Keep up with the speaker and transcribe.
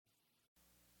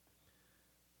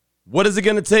What is it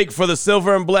going to take for the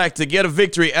Silver and Black to get a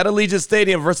victory at Allegiant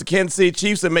Stadium versus Kansas City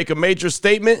Chiefs and make a major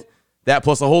statement? That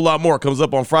plus a whole lot more comes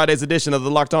up on Friday's edition of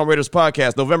the Locked On Raiders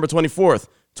podcast, November 24th,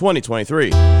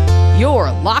 2023.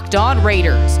 You're Locked On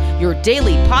Raiders, your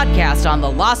daily podcast on the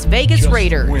Las Vegas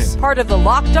Raiders. Win. Part of the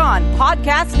Locked On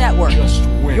Podcast Network. Just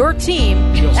win. Your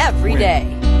team Just every win.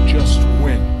 day. Just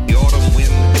win. The autumn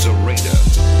wind is a raider,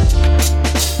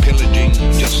 pillaging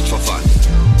just for fun.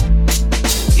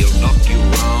 He'll knock you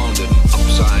round and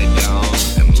upside down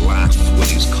and laugh when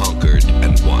he's conquered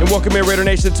and won. And welcome in, Raider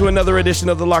Nation, to another edition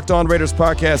of the Locked On Raiders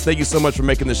podcast. Thank you so much for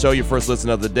making the show your first listen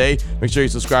of the day. Make sure you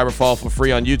subscribe or follow for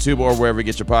free on YouTube or wherever you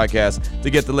get your podcasts to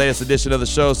get the latest edition of the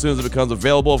show as soon as it becomes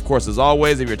available. Of course, as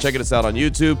always, if you're checking us out on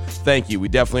YouTube, thank you. We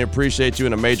definitely appreciate you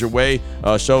in a major way.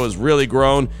 Show has really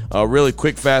grown, really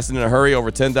quick, fast, and in a hurry. Over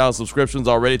 10,000 subscriptions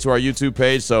already to our YouTube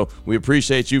page, so we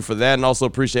appreciate you for that, and also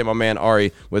appreciate my man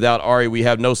Ari. Without Ari, we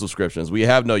have no subscriptions. We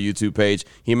have no YouTube page.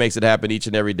 He makes it happen each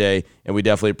and every day, and we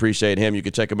definitely appreciate him. You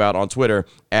can check him out on Twitter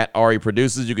at Ari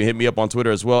Produces. You can hit me up on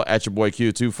Twitter as well at your boy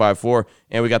Q254,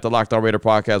 and we got the Locked On Raider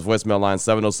podcast voicemail line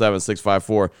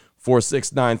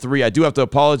 707-654-4693. I do have to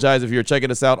apologize if you're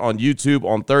checking us out on YouTube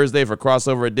on Thursday for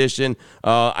crossover edition.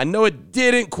 I know it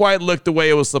didn't quite look the way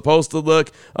it was supposed to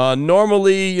look.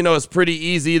 Normally, it's pretty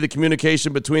easy, the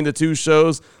communication between the two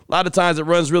shows. A lot of times it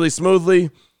runs really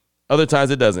smoothly. Other times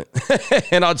it doesn't.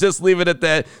 And I'll just leave it at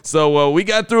that. So we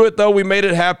got through it, though. We made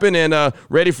it happen and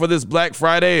ready for this Black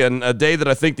Friday, and a day that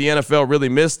I think the NFL really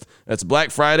missed. That's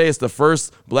Black Friday. It's the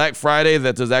first Black Friday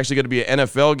that there's actually going to be an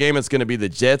NFL game. It's going to be the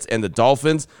Jets and the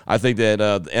Dolphins. I think that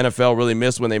the NFL really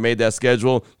missed when they made that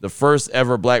schedule. The first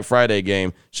ever Black Friday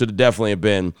game should have definitely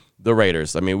been the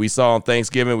Raiders. I mean, we saw on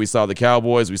Thanksgiving, we saw the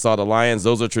Cowboys, we saw the Lions.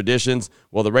 Those are traditions.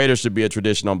 Well, the Raiders should be a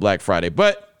tradition on Black Friday.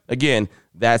 But again,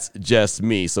 that's just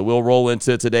me. So we'll roll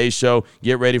into today's show,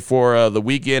 get ready for the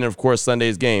weekend, and, of course,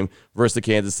 Sunday's game versus the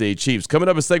Kansas City Chiefs. Coming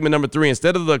up in segment number 3,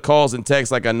 instead of the calls and texts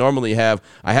like I normally have,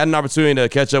 I had an opportunity to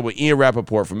catch up with Ian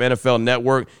Rappaport from NFL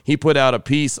Network. He put out a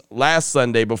piece last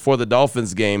Sunday before the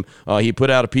Dolphins game. He put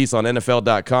out a piece on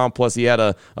NFL.com, plus he had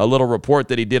a little report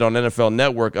that he did on NFL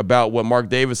Network about what Mark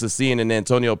Davis is seeing in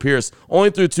Antonio Pierce only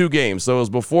through 2 games. So it was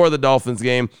before the Dolphins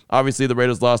game. Obviously, the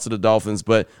Raiders lost to the Dolphins,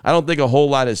 but I don't think a whole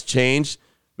lot has changed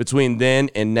between then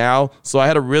and now. So I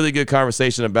had a really good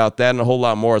conversation about that and a whole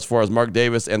lot more as far as Mark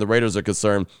Davis and the Raiders are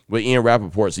concerned with Ian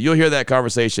Rappaport. So you'll hear that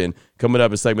conversation coming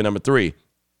up in segment number 3.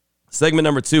 Segment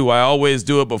number 2, I always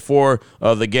do it before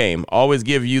the game. Always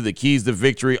give you the keys to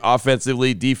victory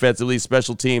offensively, defensively,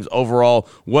 special teams, overall,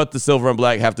 what the Silver and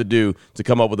Black have to do to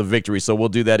come up with a victory. So we'll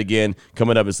do that again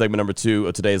coming up in segment number 2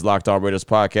 of today's Locked On Raiders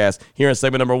podcast. Here in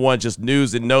segment number 1, just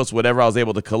news and notes, whatever I was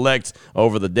able to collect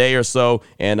over the day or so,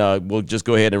 and we'll just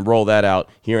go ahead and roll that out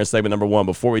here in segment number 1.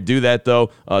 Before we do that,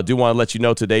 though, I do want to let you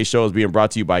know today's show is being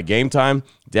brought to you by Game Time.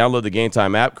 Download the Game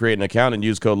Time app, create an account, and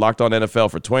use code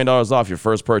LOCKEDONNFL for $20 off your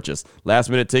first purchase.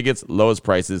 Last-minute tickets, lowest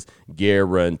prices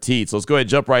guaranteed. So let's go ahead and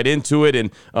jump right into it.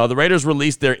 And the Raiders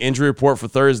released their injury report for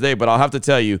Thursday, but I'll have to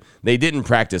tell you, they didn't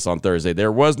practice on Thursday.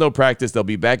 There was no practice. They'll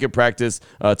be back at practice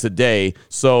today.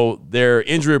 So their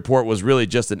injury report was really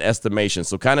just an estimation.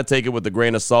 So kind of take it with a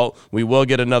grain of salt. We will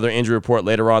get another injury report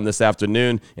later on this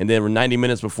afternoon, and then 90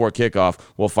 minutes before kickoff,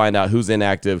 we'll find out who's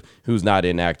inactive, who's not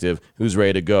inactive, who's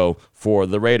ready to go for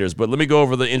the Raiders. But let me go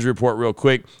over the injury report real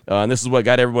quick. And this is what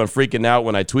got everyone freaking out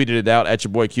when I tweeted it out at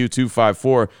your boy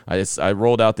Q254. I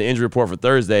rolled out the injury report for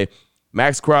Thursday.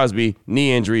 Max Crosby,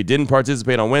 knee injury, didn't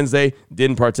participate on Wednesday,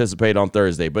 didn't participate on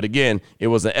Thursday. But again, it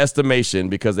was an estimation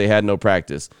because they had no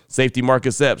practice. Safety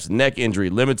Marcus Epps, neck injury,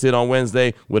 limited on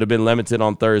Wednesday, would have been limited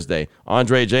on Thursday.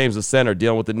 Andre James, the center,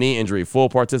 dealing with the knee injury, full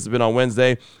participant on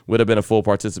Wednesday, would have been a full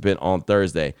participant on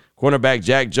Thursday. Cornerback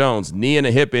Jack Jones, knee and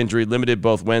a hip injury, limited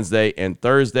both Wednesday and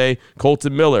Thursday.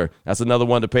 Colton Miller, that's another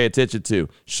one to pay attention to.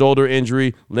 Shoulder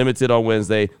injury, limited on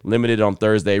Wednesday, limited on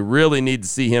Thursday. Really need to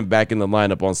see him back in the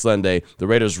lineup on Sunday. The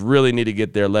Raiders really need to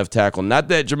get their left tackle. Not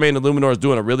that Jermaine Illuminor is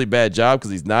doing a really bad job,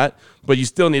 because he's not, but you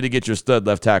still need to get your stud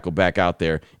left tackle back out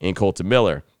there in Colton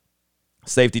Miller.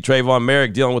 Safety Trayvon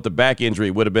Merrick, dealing with the back injury,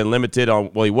 would have been limited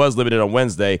on, well, he was limited on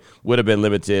Wednesday, would have been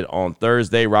limited on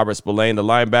Thursday. Robert Spillane, the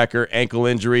linebacker, ankle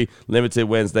injury, limited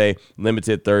Wednesday,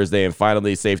 limited Thursday. And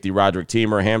finally, safety Roderick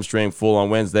Teamer, hamstring, full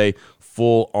on Wednesday,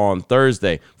 full on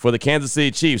Thursday. For the Kansas City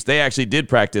Chiefs, they actually did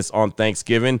practice on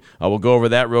Thanksgiving. We'll go over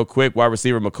that real quick. Wide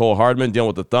receiver Mecole Hardman, dealing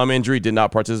with the thumb injury, did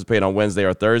not participate on Wednesday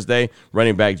or Thursday.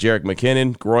 Running back Jerick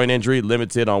McKinnon, groin injury,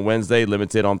 limited on Wednesday,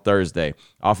 limited on Thursday.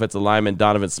 Offensive lineman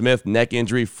Donovan Smith, neck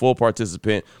injury, full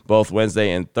participant both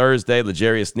Wednesday and Thursday.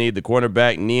 L'Jarius Sneed, the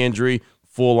cornerback, knee injury,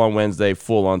 full on Wednesday,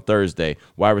 full on Thursday.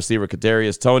 Wide receiver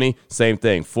Kadarius Toney, same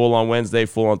thing. Full on Wednesday,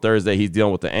 full on Thursday. He's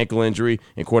dealing with the ankle injury.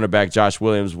 And cornerback Josh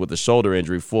Williams with the shoulder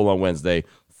injury, full on Wednesday,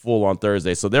 full on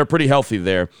Thursday. So they're pretty healthy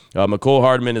there. McCole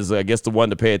Hardman is, I guess, the one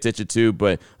to pay attention to,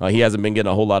 but he hasn't been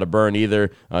getting a whole lot of burn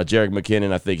either. Jerick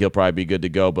McKinnon, I think he'll probably be good to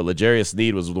go. But L'Jarius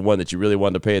Sneed was the one that you really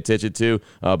wanted to pay attention to,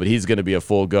 but he's going to be a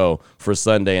full go for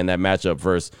Sunday in that matchup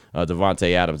versus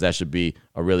Devontae Adams. That should be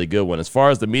a really good one. As far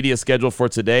as the media schedule for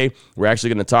today, we're actually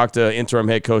going to talk to interim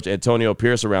head coach Antonio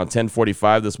Pierce around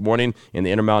 10:45 this morning in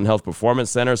the Intermountain Health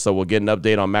Performance Center. So we'll get an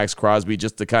update on Max Crosby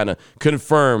just to kind of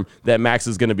confirm that Max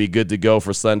is going to be good to go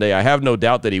for Sunday. I have no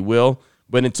doubt that he will.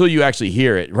 But until you actually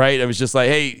hear it, right? It was just like,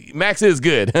 hey, Max is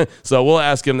good. So we'll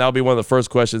ask him. That'll be one of the first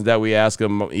questions that we ask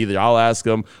him. Either I'll ask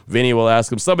him, Vinny will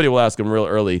ask him, somebody will ask him real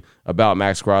early about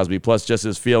Max Crosby, plus just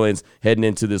his feelings heading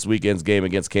into this weekend's game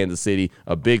against Kansas City.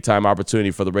 A big-time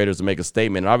opportunity for the Raiders to make a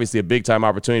statement, and obviously a big-time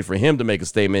opportunity for him to make a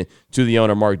statement to the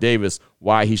owner, Mark Davis,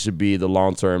 why he should be the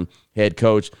long-term head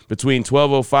coach. Between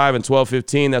 12:05 and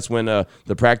 12:15, that's when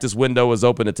the practice window was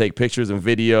open to take pictures and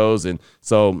videos, and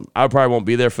so I probably won't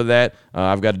be there for that.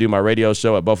 I've got to do my radio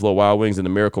show at Buffalo Wild Wings in the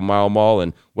Miracle Mile Mall,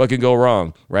 and what could go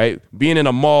wrong, right? Being in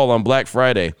a mall on Black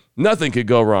Friday, nothing could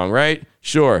go wrong, right?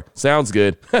 Sure, sounds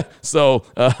good. So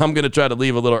I'm going to try to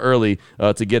leave a little early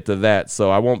to get to that.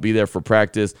 So I won't be there for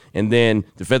practice. And then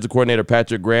defensive coordinator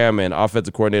Patrick Graham and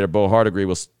offensive coordinator Bo Hardegree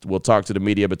will talk to the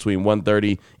media between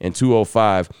 1:30 and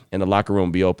 2:05, and the locker room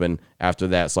will be open after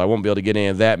that. So I won't be able to get any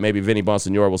of that. Maybe Vinny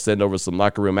Bonsignore will send over some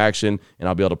locker room action, and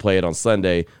I'll be able to play it on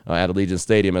Sunday at Allegiant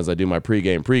Stadium as I do my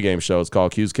pregame show. It's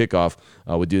called Q's Kickoff.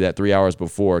 We do that 3 hours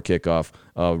before kickoff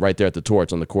right there at the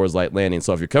Torch on the Coors Light Landing.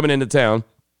 So if you're coming into town,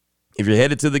 if you're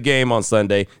headed to the game on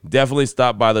Sunday, definitely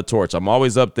stop by the Torch. I'm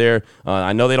always up there.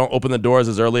 I know they don't open the doors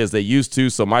as early as they used to,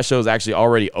 so my show is actually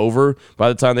already over by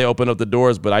the time they open up the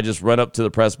doors, but I just run up to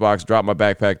the press box, drop my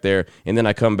backpack there, and then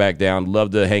I come back down.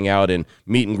 Love to hang out and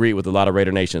meet and greet with a lot of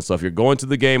Raider Nation. So if you're going to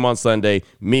the game on Sunday,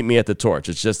 meet me at the Torch.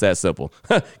 It's just that simple.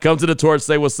 Come to the Torch,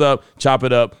 say what's up, chop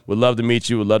it up. Would love to meet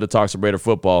you. Would love to talk some Raider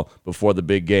football before the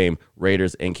big game,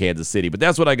 Raiders and Kansas City. But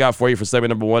that's what I got for you for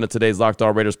segment number 1 of today's Locked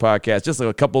On Raiders podcast. Just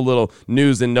a couple little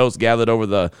news and notes gathered over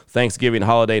the Thanksgiving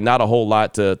holiday. Not a whole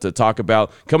lot to talk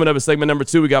about. Coming up in segment number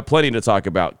 2, we got plenty to talk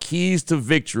about. Keys to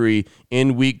victory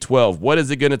in Week 12. What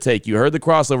is it going to take? You heard the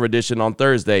crossover edition on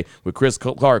Thursday with Chris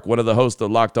Clark, one of the hosts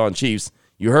of Locked On Chiefs.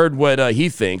 You heard what he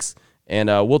thinks, and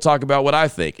we'll talk about what I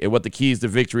think and what the keys to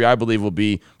victory I believe will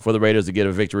be for the Raiders to get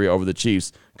a victory over the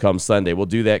Chiefs come Sunday. We'll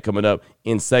do that coming up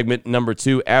in segment number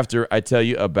 2 after I tell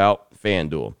you about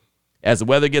FanDuel. As the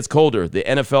weather gets colder, the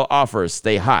NFL offers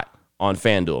stay hot on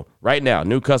FanDuel. Right now,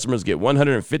 new customers get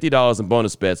 $150 in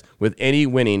bonus bets with any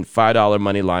winning $5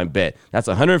 money line bet. That's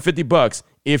 $150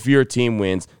 if your team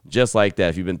wins, just like that.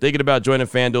 If you've been thinking about joining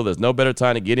FanDuel, there's no better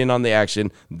time to get in on the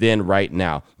action than right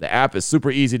now. The app is super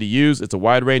easy to use. It's a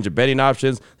wide range of betting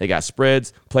options. They got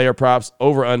spreads, player props,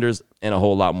 over-unders, and a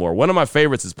whole lot more. One of my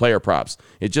favorites is player props.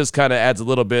 It just kind of adds a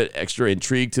little bit extra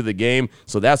intrigue to the game,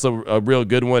 so that's a real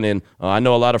good one, and I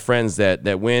know a lot of friends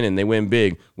that win, and they win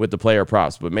big with the player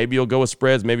props, but maybe you'll go with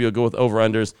spreads, maybe you'll go with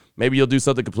over-unders, maybe you'll do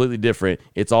something completely different.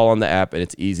 It's all on the app, and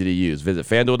it's easy to use. Visit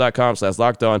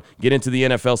FanDuel.com/lockedon. Get into the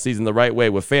NFL season the right way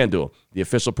with FanDuel, the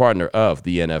official partner of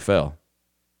the NFL.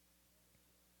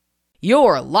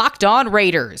 You're Locked On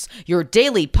Raiders, your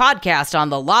daily podcast on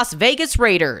the Las Vegas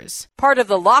Raiders. Part of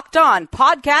the Locked On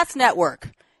Podcast Network,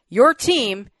 your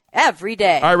team every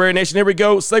day. All right, Raider Nation, here we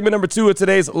go. Segment number 2 of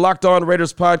today's Locked On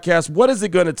Raiders podcast. What is it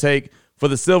going to take for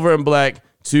the Silver and Black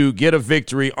to get a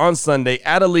victory on Sunday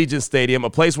at Allegiant Stadium,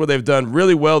 a place where they've done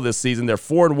really well this season? They're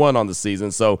 4-1 on the season,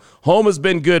 so home has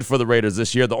been good for the Raiders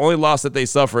this year. The only loss that they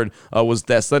suffered was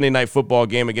that Sunday night football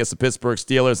game against the Pittsburgh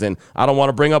Steelers, and I don't want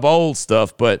to bring up old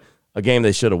stuff, but a game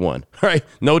they should have won, right?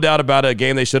 No doubt about it, a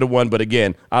game they should have won, but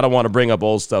again, I don't want to bring up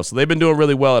old stuff. So they've been doing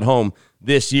really well at home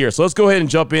this year. So let's go ahead and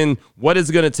jump in. What is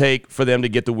it going to take for them to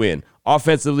get the win?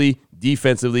 Offensively,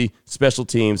 defensively, special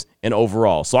teams, and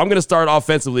overall. So I'm going to start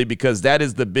offensively because that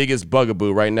is the biggest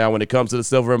bugaboo right now when it comes to the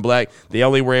Silver and Black. They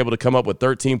only were able to come up with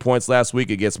 13 points last week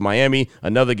against Miami,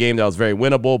 another game that was very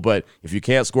winnable, but if you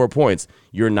can't score points,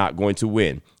 you're not going to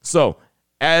win. So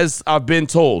as I've been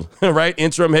told, right,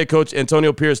 interim head coach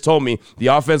Antonio Pierce told me the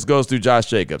offense goes through Josh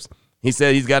Jacobs. He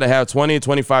said he's got to have 20 to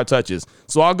 25 touches.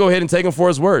 So I'll go ahead and take him for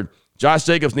his word. Josh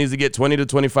Jacobs needs to get 20 to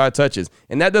 25 touches.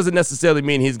 And that doesn't necessarily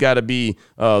mean he's got to be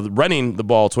running the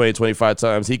ball 20 to 25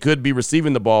 times. He could be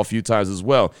receiving the ball a few times as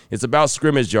well. It's about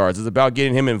scrimmage yards. It's about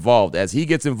getting him involved. As he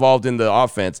gets involved in the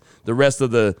offense, the rest of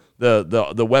the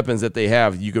weapons that they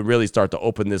have, you can really start to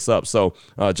open this up. So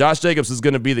Josh Jacobs is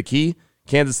going to be the key.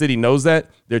 Kansas City knows that.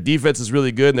 Their defense is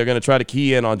really good, and they're going to try to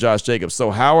key in on Josh Jacobs.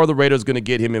 So how are the Raiders going to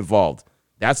get him involved?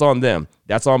 That's on them.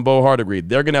 That's on Bo Hardegree.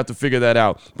 They're going to have to figure that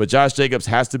out. But Josh Jacobs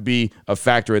has to be a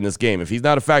factor in this game. If he's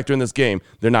not a factor in this game,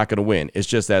 they're not going to win. It's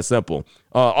just that simple.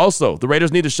 Also, the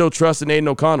Raiders need to show trust in Aiden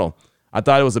O'Connell. I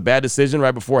thought it was a bad decision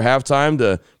right before halftime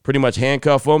to pretty much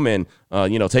handcuff him and,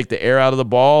 take the air out of the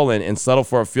ball and settle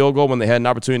for a field goal when they had an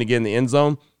opportunity to get in the end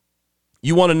zone.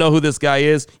 You want to know who this guy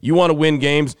is. You want to win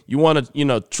games. You want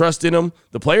to, trust in him.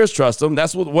 The players trust him.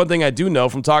 That's one thing I do know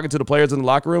from talking to the players in the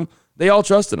locker room. They all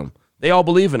trust in him. They all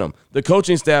believe in him. The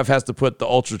coaching staff has to put the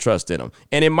ultra trust in him.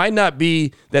 And it might not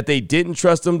be that they didn't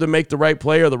trust him to make the right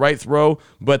play or the right throw,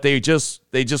 but they just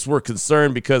were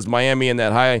concerned because Miami and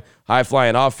that high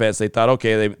flying offense, they thought,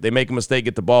 okay, they make a mistake,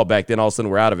 get the ball back, then all of a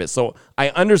sudden we're out of it. So I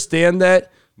understand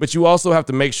that, but you also have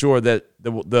to make sure that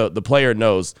the player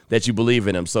knows that you believe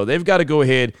in him. So they've got to go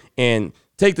ahead and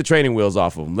take the training wheels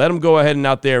off of him. Let him go ahead and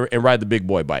out there and ride the big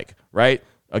boy bike, right?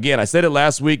 Again, I said it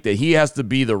last week that he has to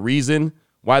be the reason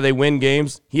why they win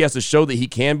games. He has to show that he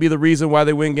can be the reason why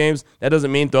they win games. That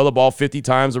doesn't mean throw the ball 50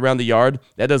 times around the yard.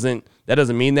 That doesn't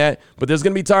mean that. But there's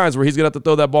going to be times where he's going to have to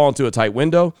throw that ball into a tight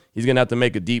window. He's going to have to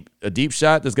make a deep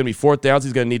shot. There's going to be fourth downs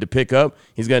he's going to need to pick up.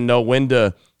 He's going to know when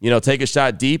to, take a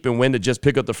shot deep and when to just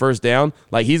pick up the first down.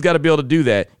 Like, he's got to be able to do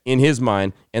that in his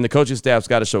mind, and the coaching staff's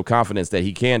got to show confidence that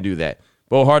he can do that.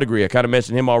 Bo Hardegree, I kind of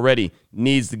mentioned him already,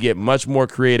 needs to get much more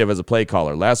creative as a play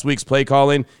caller. Last week's play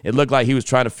calling, it looked like he was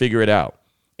trying to figure it out.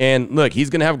 And look,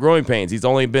 he's going to have growing pains. He's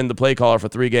only been the play caller for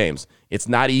 3 games. It's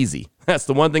not easy. That's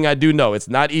the one thing I do know. It's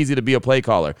not easy to be a play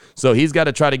caller. So he's got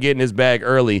to try to get in his bag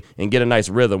early and get a nice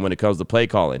rhythm when it comes to play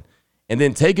calling. And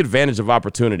then take advantage of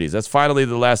opportunities. That's finally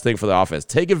the last thing for the offense.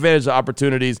 Take advantage of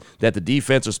opportunities that the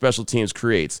defense or special teams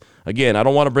creates. Again, I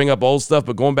don't want to bring up old stuff,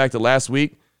 but going back to last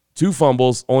week, 2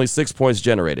 fumbles, only 6 points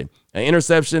generated. An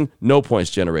interception, no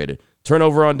points generated.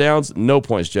 Turnover on downs, no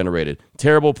points generated.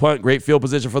 Terrible punt, great field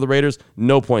position for the Raiders,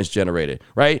 no points generated,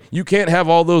 right? You can't have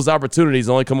all those opportunities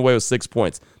and only come away with 6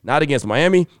 points. Not against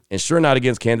Miami, and sure not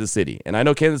against Kansas City. And I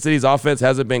know Kansas City's offense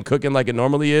hasn't been cooking like it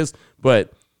normally is,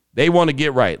 but they want to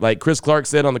get right. Like Chris Clark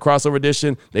said on the crossover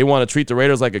edition, they want to treat the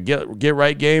Raiders like a get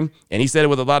right game, and he said it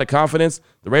with a lot of confidence.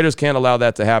 The Raiders can't allow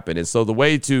that to happen. And so the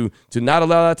way to not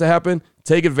allow that to happen,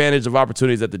 take advantage of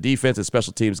opportunities that the defense and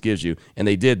special teams gives you, and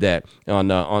they did that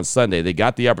on Sunday. They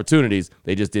got the opportunities,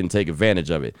 they just didn't take advantage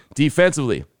of it.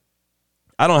 Defensively,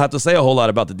 I don't have to say a whole lot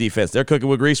about the defense. They're cooking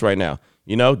with grease right now.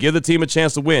 Give the team a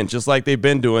chance to win, just like they've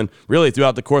been doing really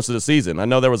throughout the course of the season. I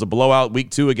know there was a blowout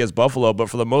week 2 against Buffalo, but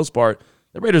for the most part,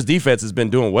 the Raiders' defense has been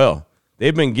doing well.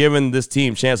 They've been giving this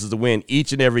team chances to win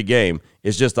each and every game.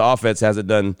 It's just the offense hasn't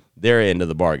done their end of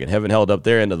the bargain, haven't held up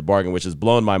their end of the bargain, which has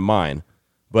blown my mind.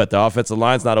 But the offensive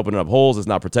line's not opening up holes. It's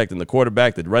not protecting the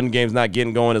quarterback. The run game's not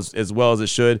getting going as well as it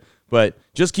should. But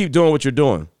just keep doing what you're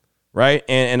doing, right?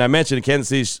 And I mentioned Kansas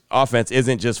City's offense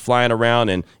isn't just flying around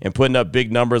and putting up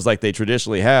big numbers like they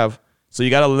traditionally have. So you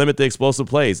got to limit the explosive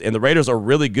plays. And the Raiders are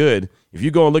really good. If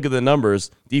you go and look at the numbers,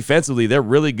 defensively, they're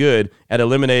really good at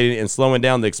eliminating and slowing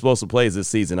down the explosive plays this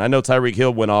season. I know Tyreek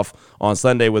Hill went off on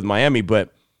Sunday with Miami,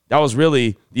 but that was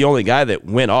really the only guy that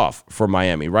went off for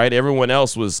Miami, right? Everyone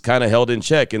else was kind of held in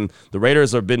check, and the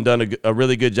Raiders have been done a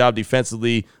really good job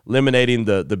defensively eliminating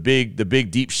the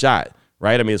big deep shot,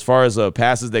 right? I mean, as far as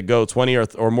passes that go 20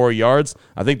 or more yards,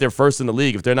 I think they're first in the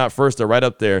league. If they're not first, they're right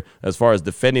up there as far as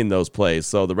defending those plays.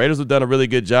 So the Raiders have done a really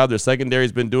good job. Their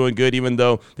secondary's been doing good, even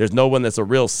though there's no one that's a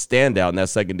real standout in that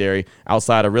secondary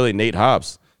outside of really Nate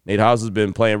Hobbs. Nate Hobbs has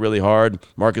been playing really hard.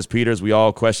 Marcus Peters, we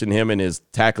all question him and his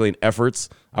tackling efforts.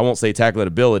 I won't say tackling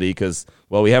ability because,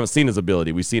 well, we haven't seen his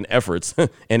ability. We've seen efforts,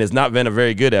 and it's not been a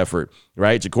very good effort,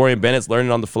 right? Jacorian Bennett's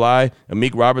learning on the fly.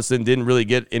 Amik Robertson didn't really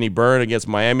get any burn against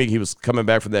Miami. He was coming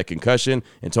back from that concussion.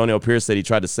 Antonio Pierce said he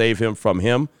tried to save him from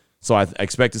him. So I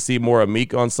expect to see more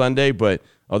Amik on Sunday, but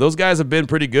those guys have been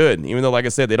pretty good. Even though, like I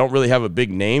said, they don't really have a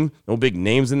big name, no big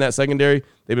names in that secondary,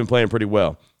 they've been playing pretty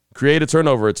well. Create a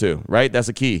turnover or 2, right? That's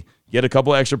a key. Get a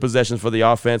couple extra possessions for the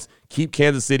offense. Keep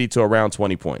Kansas City to around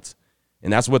 20 points.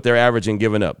 And that's what they're averaging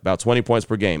giving up, about 20 points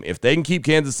per game. If they can keep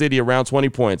Kansas City around 20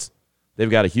 points, they've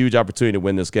got a huge opportunity to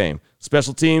win this game.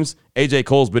 Special teams, A.J.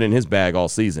 Cole's been in his bag all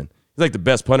season. He's like the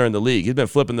best punter in the league. He's been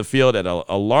flipping the field at an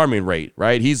alarming rate,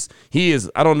 right? He is,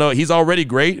 I don't know, he's already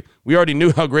great. We already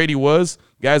knew how great he was.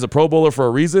 Guy's a Pro Bowler for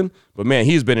a reason, but man,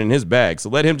 he's been in his bag. So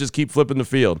let him just keep flipping the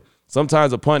field.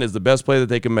 Sometimes a punt is the best play that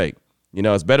they can make.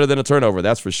 It's better than a turnover,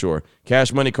 that's for sure.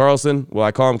 Cash Money Carlson, well,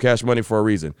 I call him Cash Money for a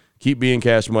reason. Keep being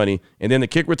Cash Money. And then the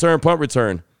kick return, punt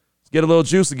return. Let's get a little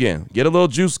juice again. Get a little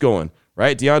juice going,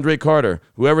 right? DeAndre Carter,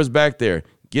 whoever's back there,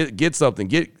 get something.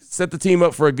 set the team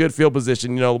up for a good field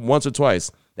position, once or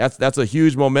twice. That's a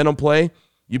huge momentum play.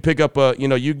 You pick up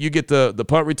you get the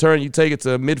punt return, you take it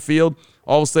to midfield.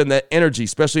 All of a sudden, that energy,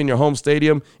 especially in your home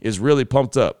stadium, is really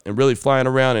pumped up and really flying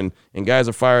around, and guys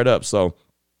are fired up. So,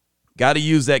 got to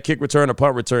use that kick return or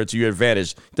punt return to your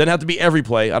advantage. Doesn't have to be every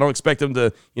play. I don't expect them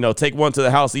to, take one to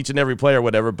the house each and every play or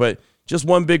whatever, but just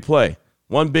one big play,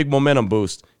 one big momentum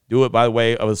boost. Do it by the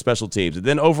way of the special teams. And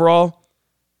then overall,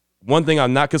 one thing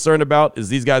I'm not concerned about is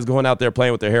these guys going out there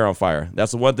playing with their hair on fire.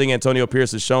 That's the one thing Antonio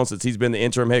Pierce has shown since he's been the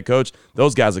interim head coach.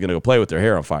 Those guys are going to go play with their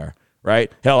hair on fire,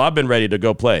 right? Hell, I've been ready to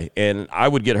go play, and I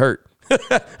would get hurt.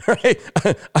 Right?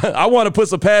 I want to put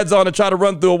some pads on and try to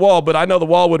run through a wall, but I know the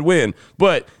wall would win.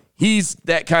 But he's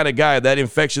that kind of guy, that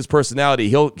infectious personality.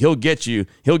 He'll get you.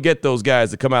 He'll get those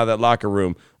guys to come out of that locker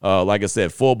room, like I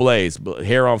said, full blaze,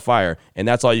 hair on fire, and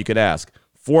that's all you could ask.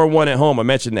 4-1 at home, I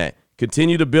mentioned that.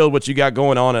 Continue to build what you got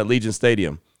going on at Legion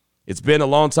Stadium. It's been a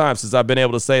long time since I've been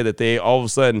able to say that they all of a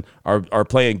sudden are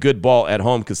playing good ball at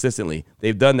home consistently.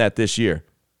 They've done that this year.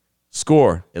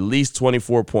 Score at least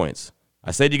 24 points.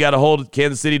 I said you got to hold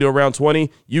Kansas City to around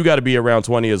 20. You got to be around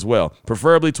 20 as well,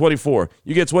 preferably 24.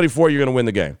 You get 24, you're going to win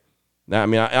the game. Now,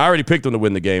 I already picked them to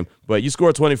win the game, but you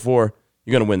score 24,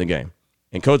 you're going to win the game.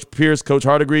 And Coach Pierce, Coach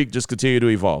Hardegree, just continue to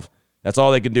evolve. That's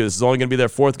all they can do. This is only going to be their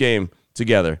fourth game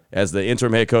together as the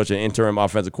interim head coach and interim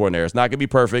offensive coordinator. It's not going to be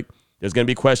perfect. There's going to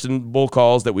be questionable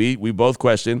calls that we both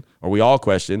question, or we all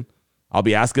question. I'll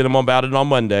be asking them about it on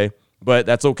Monday, but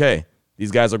that's okay.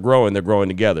 These guys are growing. They're growing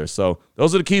together. So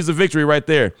those are the keys to victory right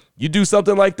there. You do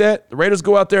something like that, the Raiders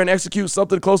go out there and execute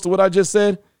something close to what I just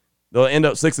said, they'll end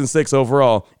up 6-6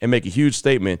 overall and make a huge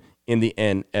statement in the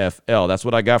NFL. That's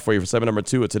what I got for you for segment number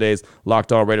 2 of today's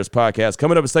Locked On Raiders podcast.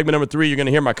 Coming up in segment number 3, you're going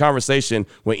to hear my conversation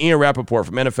with Ian Rappaport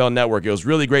from NFL Network. It was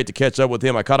really great to catch up with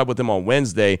him. I caught up with him on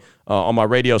Wednesday on my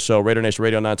radio show, Raider Nation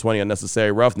Radio 920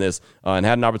 Unnecessary Roughness, and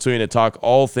had an opportunity to talk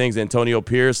all things Antonio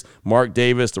Pierce, Mark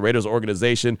Davis, the Raiders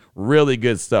organization. Really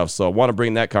good stuff. So I want to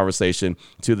bring that conversation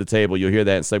to the table. You'll hear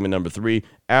that in segment number 3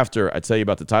 after I tell you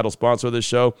about the title sponsor of this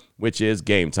show, which is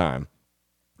Game Time.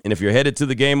 And if you're headed to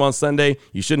the game on Sunday,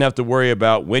 you shouldn't have to worry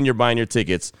about when you're buying your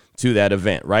tickets to that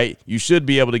event, right? You should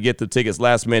be able to get the tickets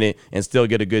last minute and still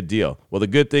get a good deal. Well, the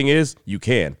good thing is you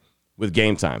can with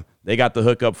Game Time. They got the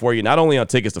hookup for you, not only on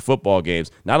tickets to football games,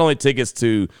 not only tickets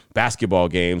to basketball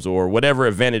games or whatever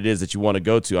event it is that you want to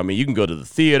go to. I mean, you can go to the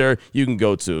theater, you can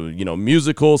go to,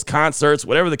 musicals, concerts,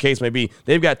 whatever the case may be.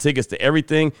 They've got tickets to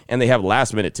everything, and they have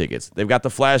last-minute tickets. They've got the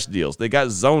flash deals. They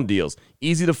got zone deals.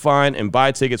 Easy to find and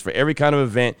buy tickets for every kind of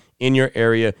event in your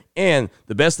area. And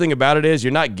the best thing about it is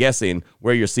you're not guessing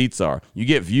where your seats are. You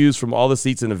get views from all the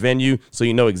seats in the venue, so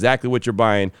you know exactly what you're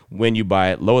buying when you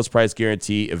buy it. Lowest price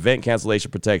guarantee, event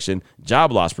cancellation protection,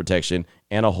 job loss protection,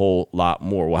 and a whole lot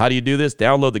more. Well, how do you do this?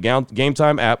 Download the Game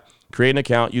Time app, create an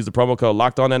account, use the promo code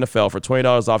LOCKEDONNFL for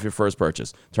 $20 off your first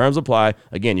purchase. Terms apply.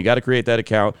 Again, you got to create that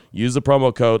account. Use the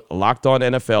promo code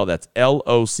LOCKEDONNFL. That's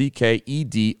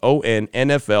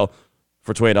LOCKEDONNFL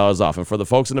for $20 off. And for the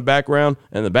folks in the background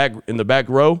and the background and the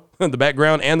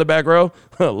back row,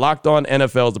 Locked On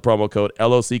NFL is the promo code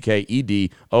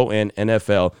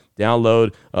LOCKEDONNFL.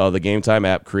 Download the Game Time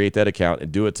app, create that account,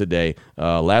 and do it today.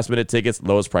 Last minute tickets,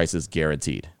 lowest prices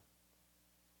guaranteed.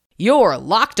 You're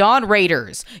Locked On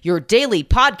Raiders, your daily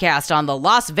podcast on the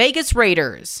Las Vegas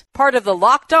Raiders. Part of the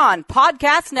Locked On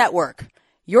Podcast Network,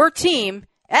 your team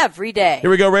every day. Here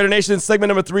we go, Raider Nation. Segment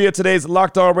number 3 of today's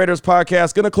Locked On Raiders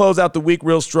podcast. Going to close out the week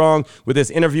real strong with this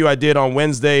interview I did on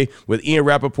Wednesday with Ian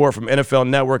Rappaport from NFL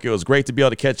Network. It was great to be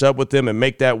able to catch up with him and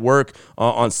make that work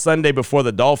on Sunday before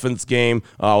the Dolphins game.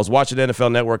 I was watching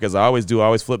NFL Network as I always do. I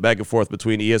always flip back and forth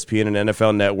between ESPN and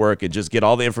NFL Network and just get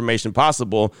all the information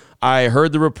possible. I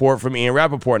heard the report from Ian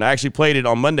Rappaport, and I actually played it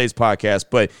on Monday's podcast.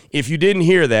 But if you didn't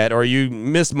hear that, or you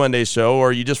missed Monday's show,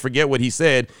 or you just forget what he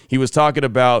said, he was talking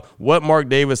about what Mark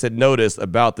Davis had noticed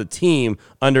about the team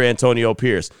under Antonio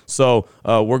Pierce. So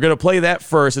we're going to play that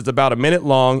first. It's about a minute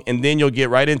long, and then you'll get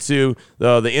right into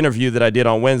the interview that I did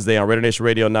on Wednesday on Raider Nation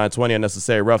Radio 920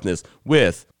 Unnecessary Roughness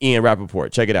with Ian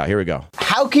Rappaport. Check it out. Here we go.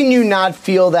 How can you not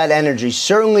feel that energy?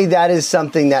 Certainly that is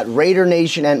something that Raider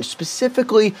Nation and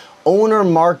specifically owner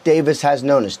Mark Davis has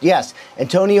noticed. Yes,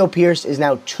 Antonio Pierce is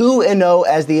now 2-0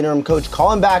 as the interim coach,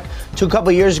 calling back to a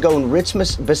couple years ago when Rich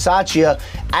Bisaccia,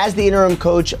 as the interim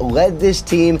coach, led this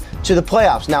team to the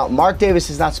playoffs. Now, Mark Davis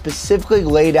has not specifically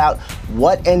laid out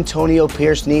what Antonio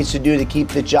Pierce needs to do to keep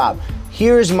the job.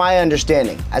 Here's my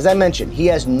understanding. As I mentioned, he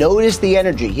has noticed the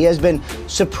energy. He has been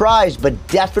surprised but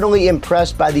definitely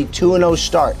impressed by the 2-0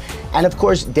 start. And of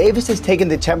course, Davis has taken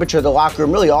the temperature of the locker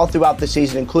room really all throughout the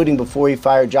season, including before he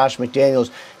fired Josh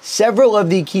McDaniels. Several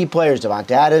of the key players,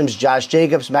 Davante Adams, Josh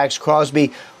Jacobs, Max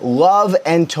Crosby, love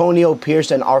Antonio Pierce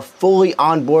and are fully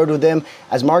on board with him.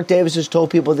 As Mark Davis has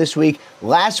told people this week,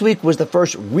 last week was the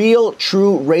first real,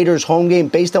 true Raiders home game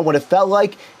based on what it felt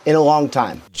like in a long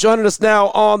time. Joining us now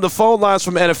on the phone lines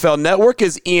from NFL Network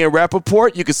is Ian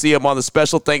Rappaport. You can see him on the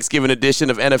special Thanksgiving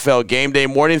edition of NFL Game Day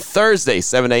Morning, Thursday,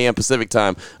 7 a.m. Pacific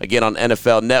time, again on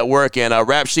NFL Network. And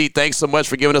Rap Sheet, thanks so much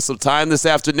for giving us some time this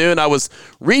afternoon. I was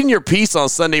reading your piece on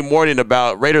Sunday morning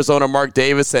about Raiders owner Mark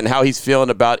Davis and how he's feeling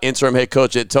about interim head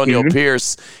coach Antonio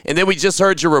Pierce. And then we just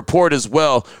heard your report as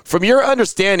well. From your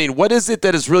understanding, what is it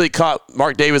that has really caught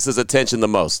Mark Davis's attention the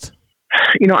most?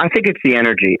 I think it's the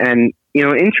energy. And,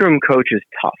 interim coach is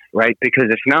tough, right? Because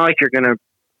it's not like you're going to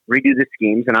redo the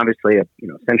schemes. And obviously,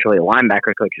 essentially a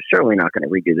linebacker coach is certainly not going to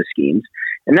redo the schemes.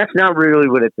 And that's not really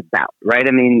what it's about, right?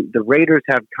 I mean, the Raiders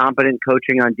have competent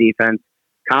coaching on defense,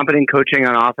 competent coaching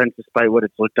on offense, despite what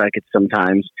it's looked like at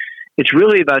sometimes. It's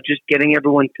really about just getting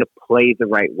everyone to play the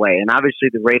right way. And obviously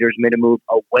the Raiders made a move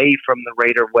away from the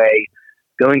Raider way,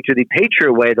 going to the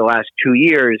Patriot way the last 2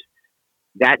 years.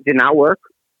 That did not work.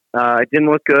 It didn't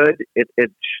look good.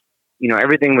 It's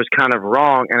everything was kind of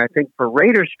wrong. And I think for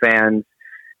Raiders fans,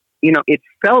 it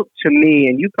felt to me,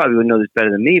 and you probably would know this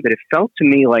better than me, but it felt to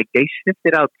me like they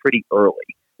sniffed out pretty early.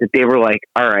 That they were like,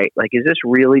 all right, is this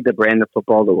really the brand of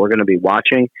football that we're going to be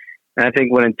watching? And I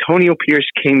think when Antonio Pierce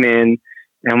came in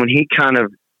and when he kind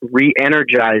of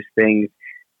re-energized things,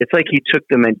 it's like he took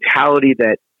the mentality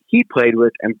that he played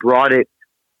with and brought it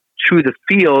to the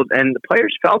field, and the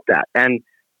players felt that. And,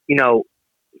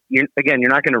 you're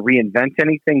not going to reinvent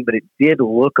anything, but it did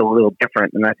look a little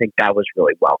different, and I think that was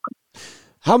really welcome.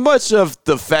 How much of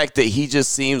the fact that he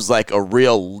just seems like a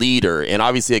real leader, and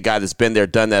obviously a guy that's been there,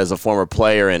 done that as a former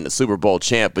player and a Super Bowl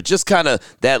champ, but just kind of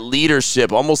that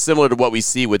leadership, almost similar to what we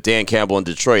see with Dan Campbell in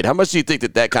Detroit. How much do you think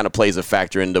that kind of plays a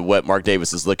factor into what Mark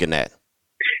Davis is looking at?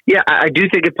 Yeah, I do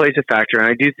think it plays a factor, and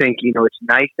I do think, it's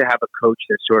nice to have a coach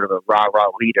that's sort of a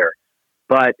rah-rah leader,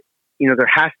 but, there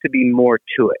has to be more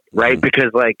to it, right? Mm-hmm.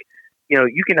 Because,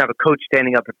 you can have a coach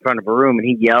standing up in front of a room and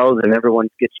he yells and everyone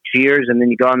gets cheers, and then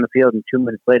you go on the field and 2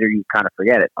 minutes later you kind of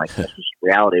forget it. That's just the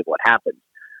reality of what happens.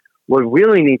 What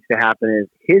really needs to happen is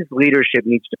his leadership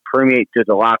needs to permeate to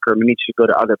the locker room. It needs to go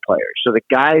to other players. So the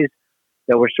guys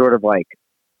that were sort of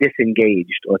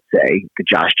disengaged, let's say, the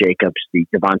Josh Jacobs, the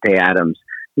Davante Adams,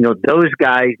 those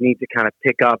guys need to kind of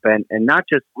pick up and not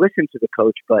just listen to the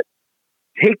coach, but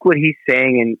take what he's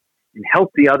saying and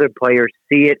help the other players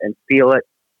see it and feel it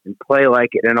and play like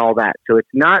it and all that. So it's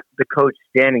not the coach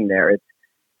standing there. It's,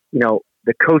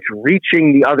 the coach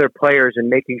reaching the other players and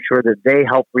making sure that they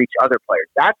help reach other players.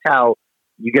 That's how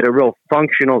you get a real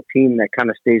functional team that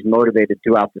kind of stays motivated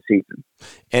throughout the season.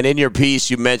 And in your piece,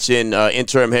 you mentioned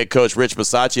interim head coach Rich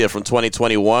Bisaccia from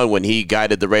 2021 when he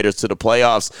guided the Raiders to the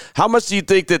playoffs. How much do you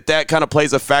think that kind of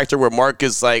plays a factor where Mark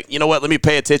is like, you know what, let me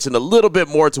pay attention a little bit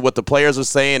more to what the players are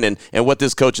saying and what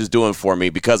this coach is doing for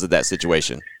me because of that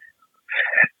situation?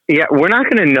 Yeah, we're not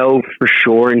going to know for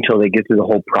sure until they get through the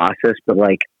whole process, but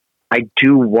I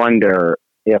do wonder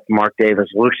if Mark Davis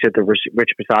looks at the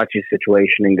Rich Bisaccia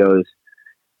situation and goes,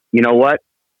 you know what?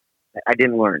 I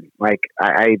didn't learn.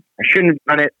 I shouldn't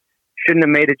have done it. Shouldn't have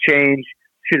made a change.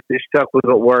 Should have just stuck with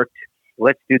what worked.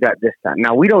 Let's do that this time.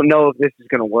 Now, we don't know if this is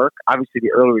going to work. Obviously,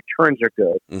 the early returns are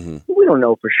good. Mm-hmm. We don't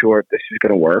know for sure if this is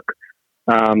going to work.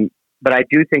 But I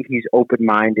do think he's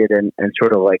open-minded and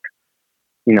sort of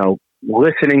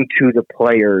listening to the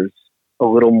players a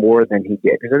little more than he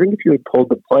did. Because I think if you had pulled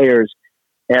the players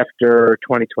after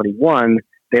 2021,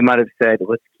 they might have said,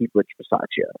 let's keep Rich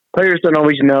Bisaccia. Players don't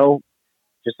always know,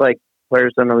 just like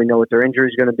players don't always know what their injury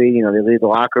is going to be. They leave the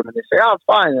locker room and they say, oh, it's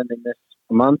fine. And they miss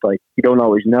a month. You don't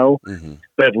always know. Mm-hmm.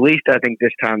 But at least I think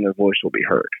this time their voice will be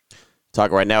heard.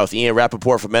 Talking right now with Ian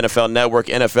Rappaport from NFL Network,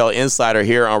 NFL Insider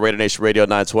here on Raider Nation Radio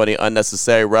 920,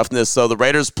 Unnecessary Roughness. So the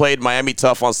Raiders played Miami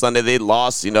tough on Sunday. They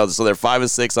lost, so they're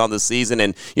 5-6 on the season.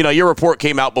 And, your report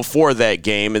came out before that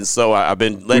game. And so I've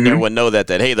been letting everyone know that,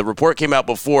 hey, the report came out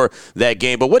before that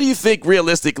game. But what do you think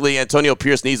realistically Antonio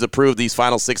Pierce needs to prove these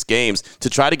final 6 games to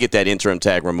try to get that interim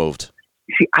tag removed?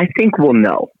 See, I think we'll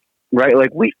know, right?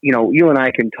 You and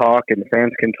I can talk and the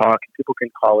fans can talk and people can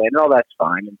call in and all that's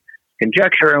fine. And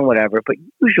conjecture and whatever, but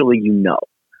usually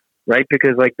right?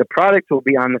 Because the product will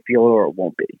be on the field or it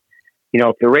won't be.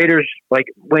 If the Raiders,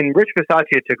 when Rich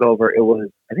Bisaccia took over,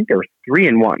 I think they were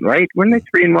 3-1, right? Weren't they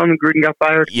 3-1 when Gruden got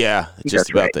fired? Yeah, just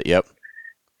about right. that. Yep.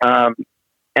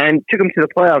 And took them to the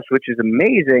playoffs, which is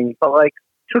amazing. But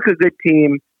took a good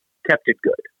team, kept it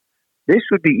good. This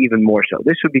would be even more so.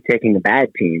 This would be taking a bad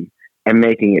team and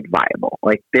making it viable.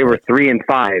 Like, they were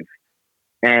 3-5,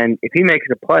 and if he makes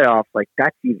the playoffs, like,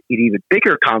 that's an even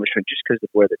bigger accomplishment just because of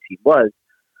where the team was.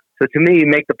 So to me, you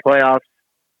make the playoffs,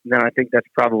 then I think that's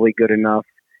probably good enough.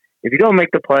 If you don't make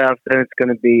the playoffs, then it's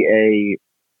going to be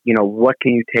what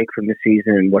can you take from the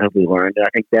season and what have we learned? And I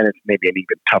think then it's maybe an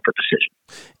even tougher decision.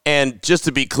 And just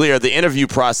to be clear, the interview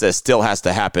process still has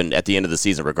to happen at the end of the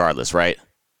season regardless, right?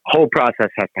 Whole process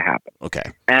has to happen.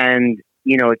 Okay. And,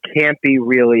 it can't be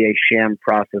really a sham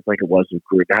process like it was with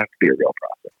Gruden. It has to be a real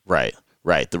process.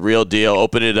 Right. The real deal.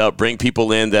 Open it up, bring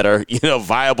people in that are,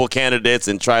 viable candidates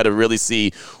and try to really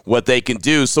see what they can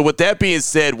do. So with that being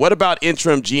said, what about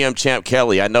interim GM Champ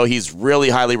Kelly? I know he's really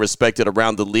highly respected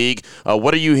around the league.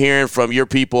 What are you hearing from your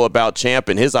people about Champ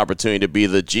and his opportunity to be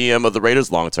the GM of the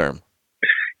Raiders long term?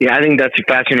 Yeah, I think that's a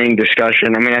fascinating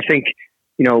discussion. I mean, I think,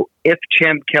 if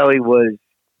Champ Kelly was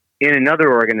in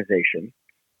another organization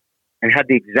and had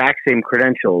the exact same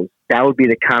credentials, that would be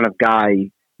the kind of guy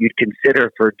you'd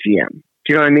consider for GM.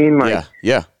 Do you know what I mean? Like,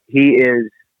 yeah. He is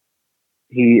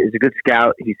a good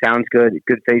scout. He sounds good,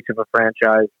 good face of a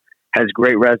franchise, has a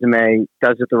great resume,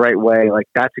 does it the right way. Like,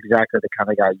 that's exactly the kind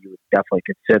of guy you would definitely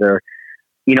consider.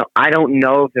 I don't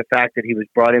know if the fact that he was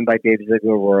brought in by Dave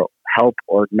Ziegler will help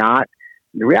or not.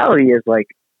 The reality is, like,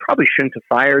 probably shouldn't have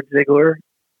fired Ziegler.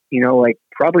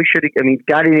 Probably should have. I mean,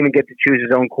 guy didn't even get to choose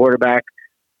his own quarterback.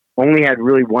 Only had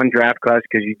really one draft class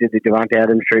because you did the Devontae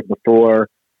Adams trade before.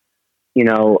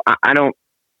 I don't.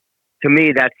 To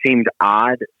me, that seemed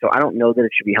odd. So I don't know that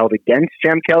it should be held against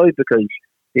Champ Kelly because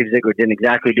Dave Ziegler didn't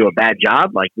exactly do a bad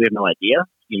job. Like, we have no idea.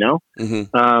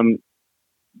 Mm-hmm.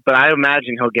 But I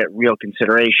imagine he'll get real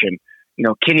consideration.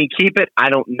 Can he keep it? I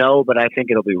don't know, but I think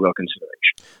it'll be real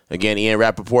consideration. Again, Ian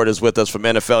Rappaport is with us from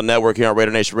NFL Network here on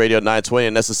Raider Nation Radio 920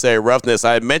 and Necessary Roughness.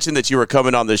 I had mentioned that you were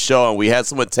coming on the show, and we had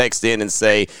someone text in and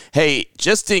say, hey,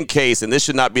 just in case, and this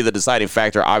should not be the deciding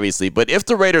factor, obviously, but if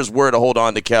the Raiders were to hold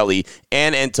on to Kelly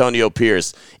and Antonio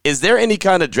Pierce, is there any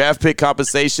kind of draft pick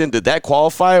compensation? Did that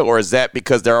qualify, or is that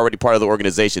because they're already part of the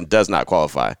organization does not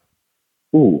qualify?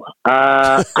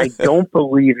 I don't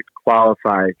believe it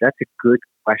qualifies. That's a good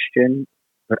question,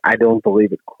 but I don't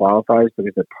believe it qualifies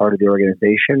because they're part of the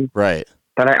organization. Right.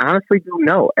 But I honestly don't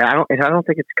know. I don't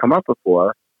think it's come up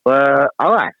before. But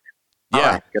I'll ask. I'll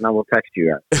ask, and I will text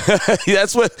you guys.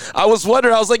 That's what I was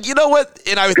wondering. I was like, you know what?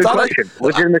 And I good thought question.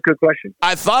 Legitimate good question.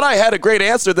 I thought I had a great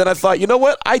answer. Then I thought, you know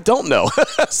what? I don't know.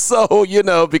 So,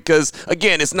 because,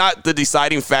 again, it's not the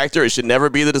deciding factor. It should never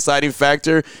be the deciding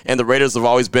factor. And the Raiders have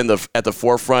always been at the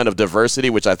forefront of diversity,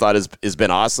 which I thought has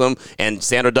been awesome. And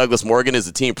Sandra Douglas Morgan is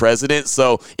the team president.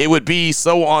 So it would be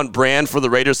so on brand for the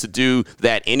Raiders to do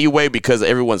that anyway because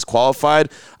everyone's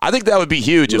qualified. I think that would be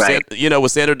huge. Right. If,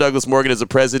 with Sandra Douglas Morgan as the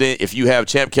president, if you have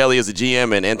Champ Kelly as a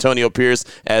GM and Antonio Pierce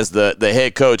as the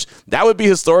head coach, that would be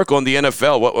historical in the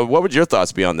NFL. What would your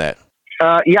thoughts be on that?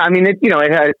 Yeah, I mean, it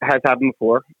has happened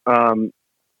before,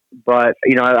 but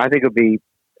I think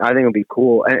it'll be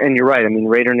cool. And you're right. I mean,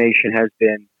 Raider Nation has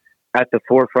been at the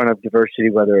forefront of diversity,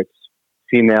 whether it's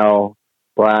female,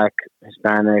 Black,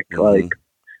 Hispanic. Mm-hmm. Like,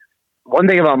 one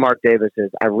thing about Mark Davis is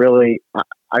I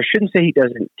shouldn't say he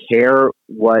doesn't care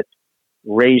what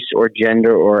race or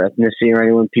gender or ethnicity or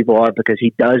anyone people are, because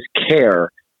he does care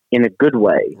in a good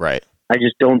way. Right. I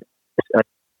just don't.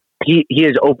 He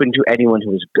is open to anyone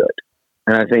who is good,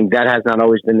 and I think that has not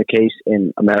always been the case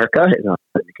in America. It's not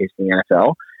been the case in the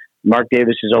NFL. Mark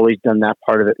Davis has always done that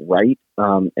part of it right,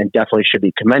 and definitely should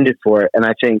be commended for it. And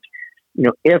I think,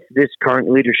 if this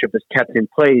current leadership is kept in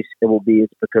place,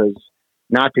 it's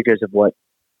not because of what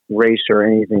race or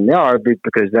anything they are,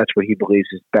 because that's what he believes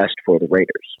is best for the Raiders.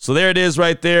 So there it is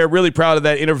right there. Really proud of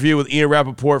that interview with Ian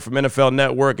Rappaport from NFL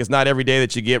Network. It's not every day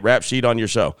that you get Rap Sheet on your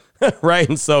show, right?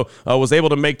 And so I was able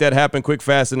to make that happen quick,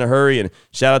 fast, in a hurry. And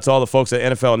shout out to all the folks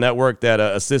at NFL Network that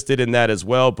assisted in that as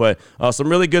well. But some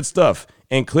really good stuff.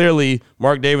 And clearly,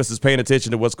 Mark Davis is paying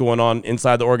attention to what's going on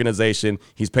inside the organization.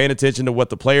 He's paying attention to what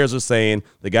the players are saying,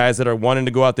 the guys that are wanting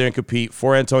to go out there and compete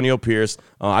for Antonio Pierce.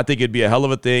 I think it'd be a hell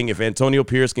of a thing if Antonio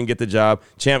Pierce can get the job,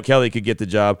 Champ Kelly could get the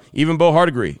job, even Bo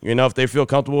Hardegree. If they feel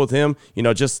comfortable with him,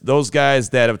 just those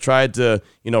guys that have tried to,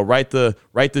 right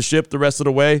the ship the rest of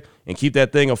the way and keep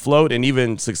that thing afloat and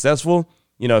even successful.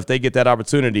 If they get that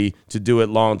opportunity to do it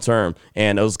long term.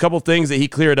 And there's a couple things that he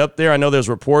cleared up there. I know there's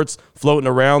reports floating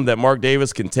around that Mark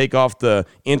Davis can take off the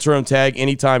interim tag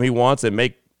anytime he wants and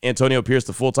make Antonio Pierce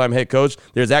the full-time head coach.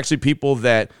 There's actually people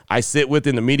that I sit with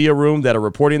in the media room that are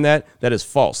reporting that is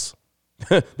false.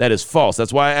 That is false.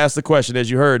 That's why I asked the question, as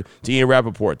you heard, to Ian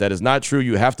Rappaport. That is not true.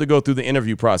 You have to go through the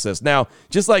interview process. Now,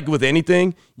 just like with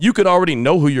anything, you could already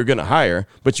know who you're going to hire,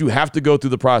 but you have to go through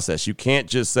the process. You can't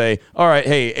just say, all right,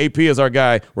 hey, AP is our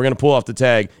guy. We're going to pull off the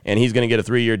tag, and he's going to get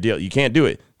a 3-year deal. You can't do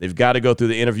it. They've got to go through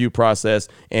the interview process.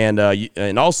 And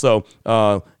also,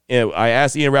 I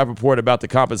asked Ian Rappaport about the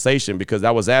compensation because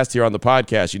that was asked here on the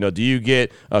podcast. Do you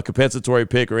get a compensatory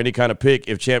pick or any kind of pick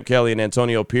if Champ Kelly and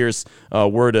Antonio Pierce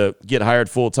were to get hired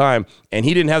full-time? And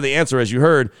he didn't have the answer, as you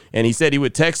heard, and he said he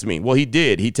would text me. Well, he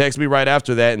did. He texted me right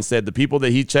after that and said the people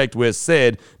that he checked with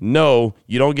said, no,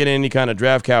 you don't get any kind of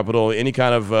draft capital, any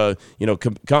kind of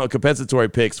compensatory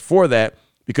picks for that,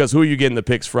 because who are you getting the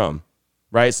picks from?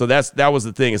 Right. So that was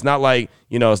the thing. It's not like,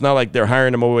 they're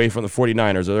hiring them away from the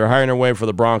 49ers or they're hiring them away for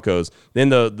the Broncos. Then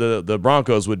the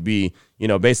Broncos would be,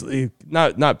 basically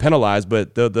not penalized,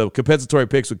 but the compensatory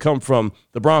picks would come from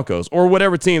the Broncos or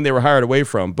whatever team they were hired away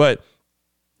from. But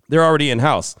they're already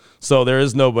in-house, so there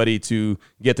is nobody to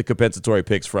get the compensatory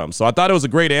picks from. So I thought it was a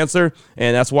great answer,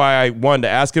 and that's why I wanted to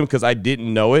ask him, because I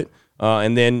didn't know it.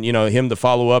 And then, him to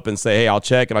follow up and say, hey, I'll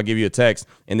check and I'll give you a text.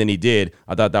 And then he did.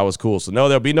 I thought that was cool. So, no,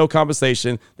 there'll be no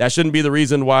compensation. That shouldn't be the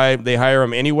reason why they hire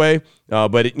him anyway.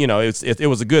 But, it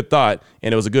was a good thought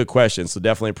and it was a good question. So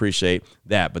definitely appreciate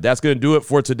that. But that's going to do it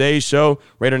for today's show.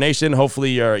 Raider Nation,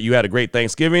 hopefully you had a great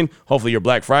Thanksgiving. Hopefully your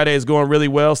Black Friday is going really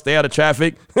well. Stay out of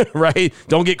traffic, right?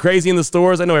 Don't get crazy in the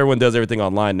stores. I know everyone does everything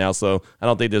online now, so I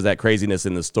don't think there's that craziness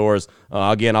in the stores.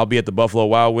 Again, I'll be at the Buffalo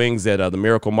Wild Wings at the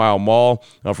Miracle Mile Mall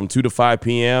from 2 to 5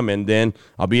 p.m. And then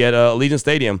I'll be at Allegiant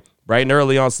Stadium bright and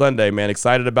early on Sunday, man.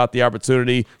 Excited about the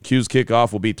opportunity. Q's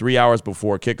kickoff will be 3 hours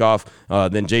before kickoff.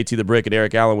 Then JT the Brick and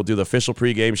Eric Allen will do the official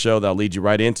pregame show that'll lead you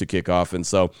right into kickoff. And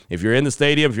so if you're in the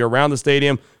stadium, if you're around the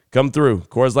stadium, come through.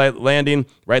 Coors Light Landing,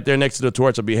 right there next to the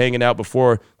torch. I'll be hanging out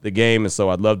before the game, and so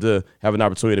I'd love to have an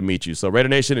opportunity to meet you. So Raider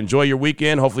Nation, enjoy your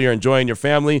weekend. Hopefully you're enjoying your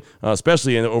family,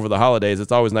 especially over the holidays.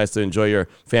 It's always nice to enjoy your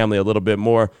family a little bit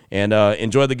more, and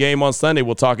enjoy the game on Sunday.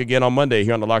 We'll talk again on Monday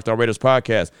here on the Locked On Raiders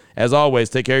podcast. As always,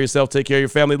 take care of yourself, take care of your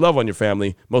family, love on your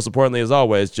family. Most importantly, as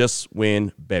always, just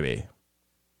win, baby.